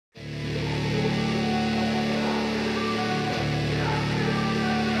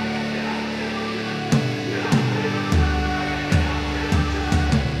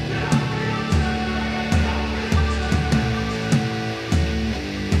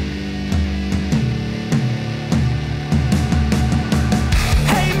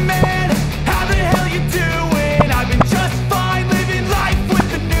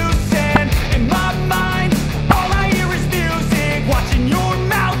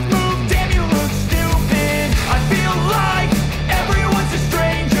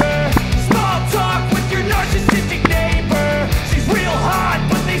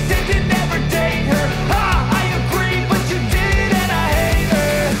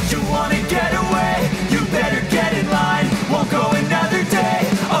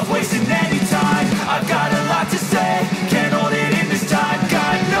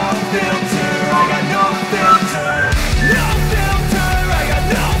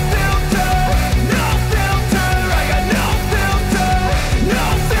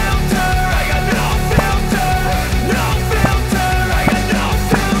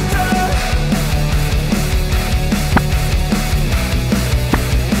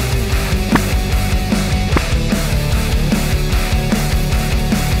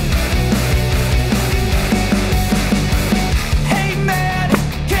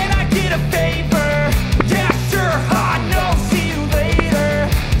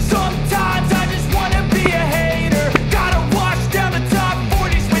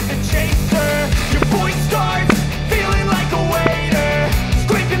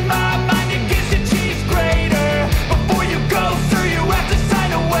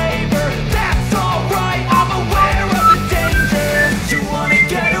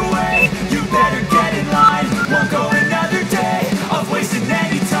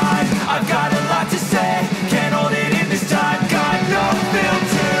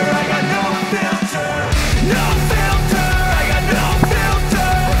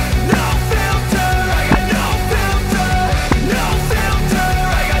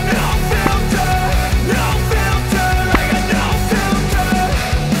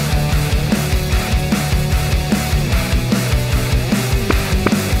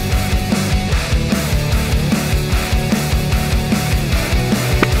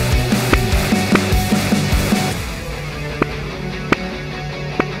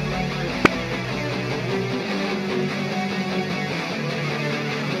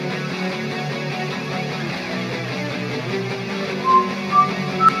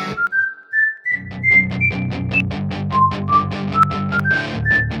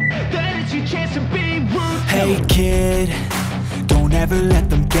never let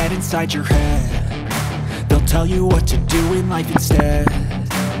them get inside your head. They'll tell you what to do in life instead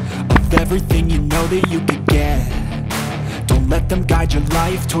of everything you know that you could get. Don't let them guide your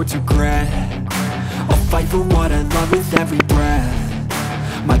life towards regret. I'll fight for what I love with every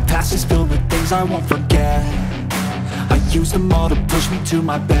breath. My past is filled with things I won't forget. I use them all to push me to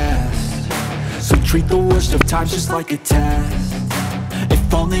my best. So treat the worst of times just like a test.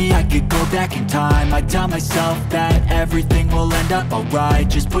 If only I could go back in time, I'd tell myself that everything will end up alright.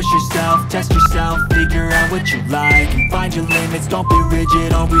 Just push yourself, test yourself, figure out what you like, and find your limits, don't be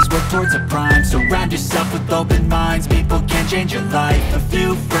rigid, always work towards a prime. Surround yourself with open minds, people can change your life. A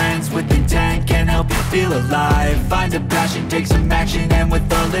few friends with intent can help you feel alive. Find a passion, take some action, and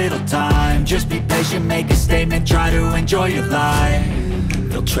with a little time, just be patient, make a statement, try to enjoy your life.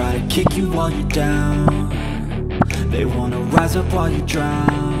 They'll try to kick you while you're down. They wanna rise up while you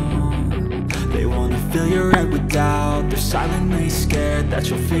drown. They wanna fill your head with doubt. They're silently scared that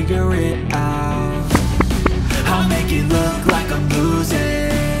you'll figure it out. I'll make it look like I'm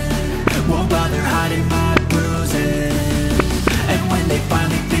losing, won't bother hiding my bruises. And when they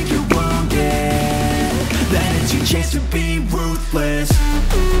finally think you're wounded, then it's your chance to be ruthless.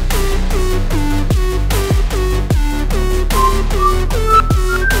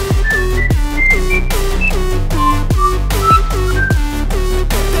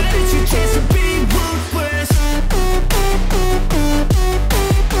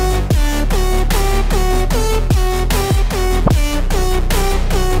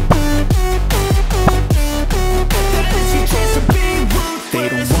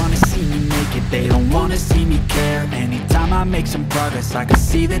 Make some progress, I can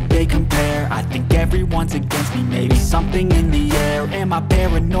see that they compare. I think everyone's against me, maybe something in the air. Am I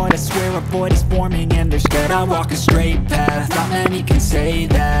paranoid? I swear a void is forming and they're scared I walk a straight path. Not many can say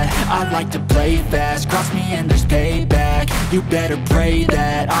that. I like to play fast, cross me and there's payback. You better pray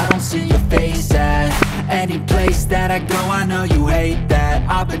that I don't see your face at any place that I go. I know you hate that.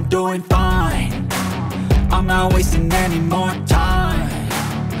 I've been doing fine, I'm not wasting any more time.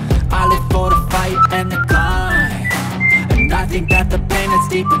 I live for the fight and the climb. I think that the pain that's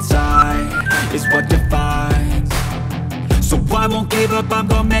deep inside is what defines. So I won't give up, I'm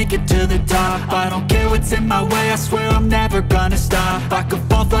gonna make it to the top. I don't care what's in my way, I swear I'm never gonna stop. I could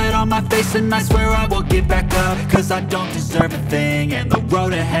fall flat on my face and I swear I will get back up. Cause I don't deserve a thing and the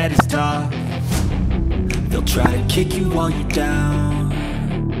road ahead is tough. They'll try to kick you while you're down.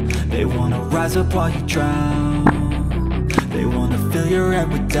 They wanna rise up while you drown. They wanna fill your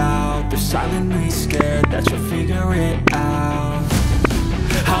head with doubt. They're silently scared that you'll figure it out.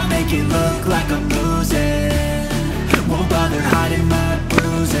 I'll make it look like I'm losing, won't bother hiding my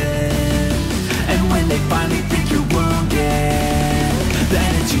bruises. And when they finally think you're wounded,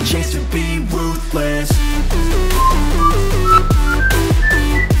 then it's your chance to be ruthless.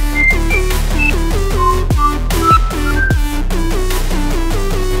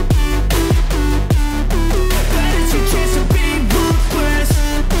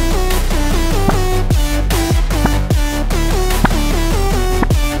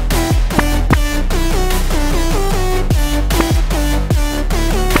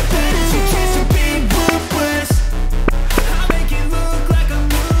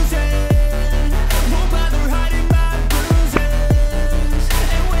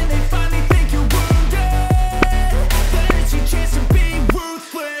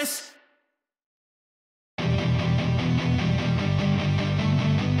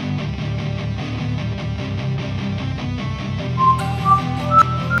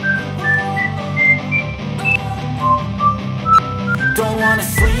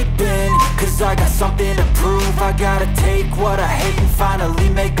 I got something to prove. I gotta take what I hate and finally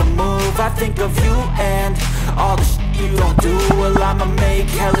make a move. I think of you and all the shit you don't do. Well, I'ma make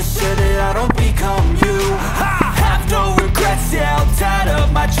hella sure that I don't become you. I have no regrets, yeah, I'll tie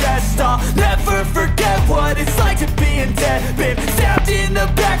up my chest. I'll never forget what it's like to be in debt. Been stabbed in the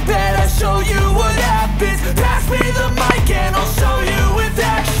back bed, I'll show you what happens. Pass me the mic and I'll show you with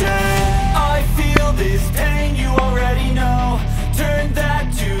action. I feel this pain, you already know. Turn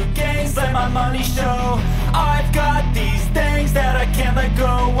that to gains, let my money show. I've got these things that I can't let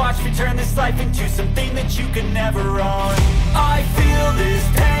go. Watch me turn this life into something that you could never own. I feel this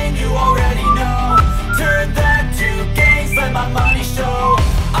pain, you already know. Turn that to gains, let my money show.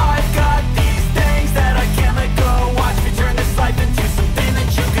 I've got these things that I can't let go. Watch me turn this life into something that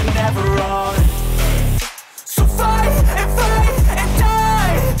you could never own. So fight and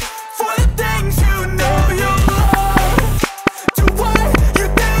die for the things you know you love. Do what you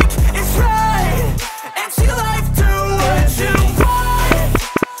think is right and see life do what you want.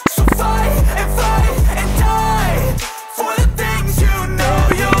 So fight and die for the things you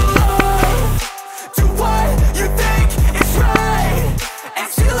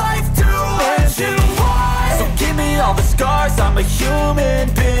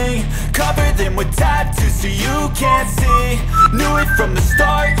them with tattoos so you can't see. Knew it from the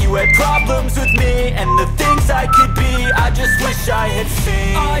start, you had problems with me and the things I could be, I just wish I had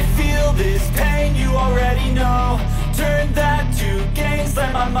seen. I feel this pain, you already know. Turn that to gains,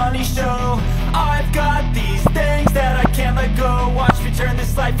 let my money show. I've got these things that I can't let go. Watch me turn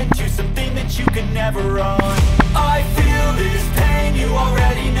this life into something that you could never own. I feel this pain, you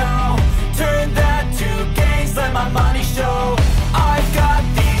already know. Turn that to gains, let my money show. I've got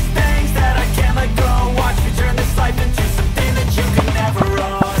these things that I can't let go. Watch me turn this life into something that you could never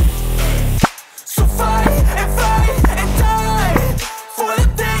own. So fight and die for the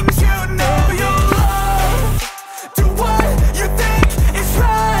things you know you love. Do what you think is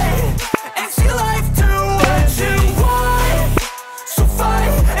right and see life do what you want. So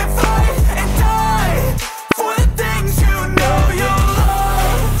fight and die for the things you know you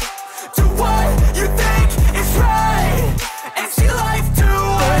love. Do what you think is right and see life do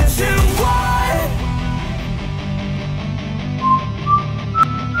what you want.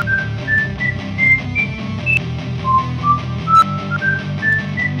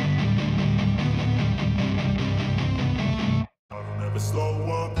 I don't ever slow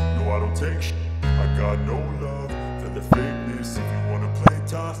up, no I don't take shit. I got no love for the fakeness. If you wanna play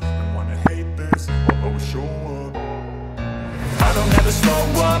tough and wanna hate this, I'll always show up. I don't ever slow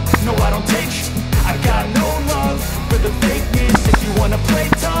up, no I don't take shit. I got no love for the fakeness. If you wanna play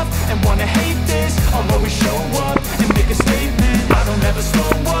tough and wanna hate this, I'll always show up and make a statement. I don't ever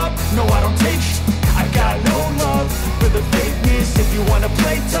slow up, no I don't take shit. I got no love for the fakeness. If you wanna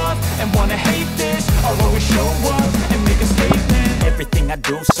play tough and wanna hate this, I'll always show up and make a statement. Everything I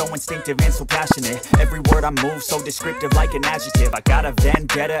do so instinctive and so passionate. Every word I move so descriptive like an adjective. I got a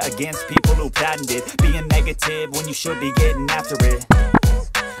vendetta against people who patented being negative when you should be getting after it.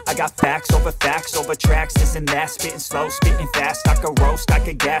 I got facts over tracks, this and that. Spitting slow, spitting fast. I could roast, I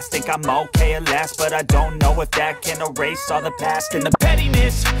could gas. Think I'm okay at last, but I don't know if that can erase all the past. And the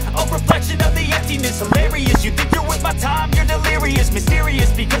pettiness, a reflection of the emptiness. Hilarious, you think you're with my time, you're delirious.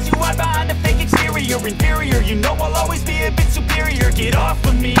 Mysterious, because you hide behind a fake exterior. Inferior, you know I'll always be a bit superior. Get off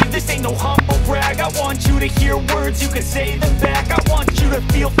of me, this ain't no humble brag. I want you to hear words, you can say them back. I want you to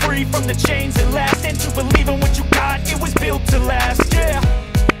feel free from the chains that last, and to believe in what you got, it was built to last, yeah.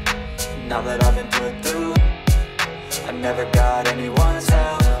 Now that I've been put through, I never got anyone's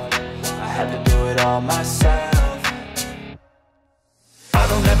help. I had to do it all myself. I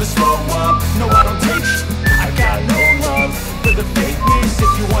don't ever slow up, no I don't take shit. I got no love for the fakeness.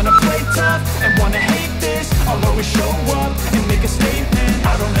 If you wanna play tough and wanna hate this, I'll always show up and make a statement.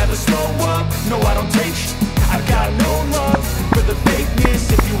 I don't ever slow up, no I don't take shit. I got no love for the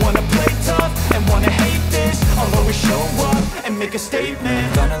fakeness. If you wanna play tough and wanna hate this, I'll always show up and make a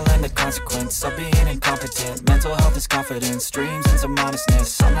statement. Gonna learn the consequence of being incompetent. Mental health is confidence, dreams and some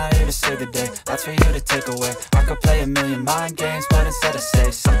honestness. I'm not here to save the day, that's for you to take away. I could play a million mind games, but instead I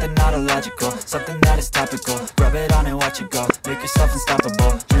say something not illogical, something that is topical. Rub it on and watch it go, make yourself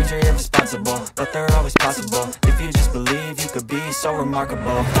unstoppable. Dreams are irresponsible, but they're always possible. If you just believe, you could be so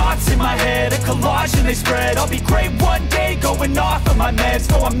remarkable. Thoughts in my head, a collage and they spread. I'll be great one day, going off of my meds.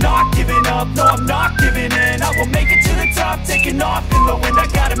 No, I'm not giving up, no, I'm not giving in. I will make it to the top, taking off in the wind. I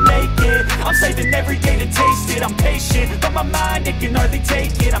gotta make it, I'm saving every day to taste it. I'm patient, but my mind, it can hardly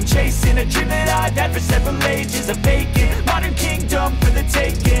take it. I'm chasing a dream that I've had for several ages. A vacant, modern kingdom for the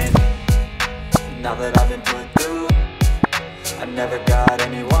taking. Now that I've been put through, I never got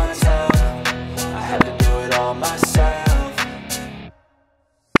anyone's help. I had to do it all myself.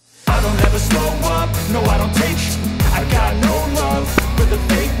 I don't ever slow up, no I don't take shit. I got no love for the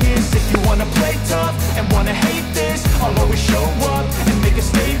fakeness. If you wanna play tough and wanna hate this, I'll always show up and make a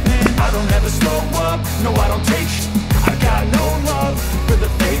statement. I don't ever slow up, no I don't take shit. I got no love for the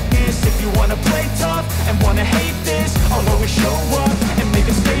fakeness. If you wanna play tough and wanna hate this, I'll always show up and make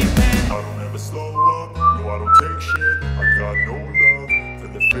a statement. I don't ever slow up, no I don't take shit. I got no love for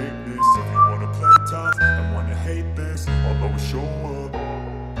the fakeness. If you wanna play tough and wanna hate this, I'll always show up.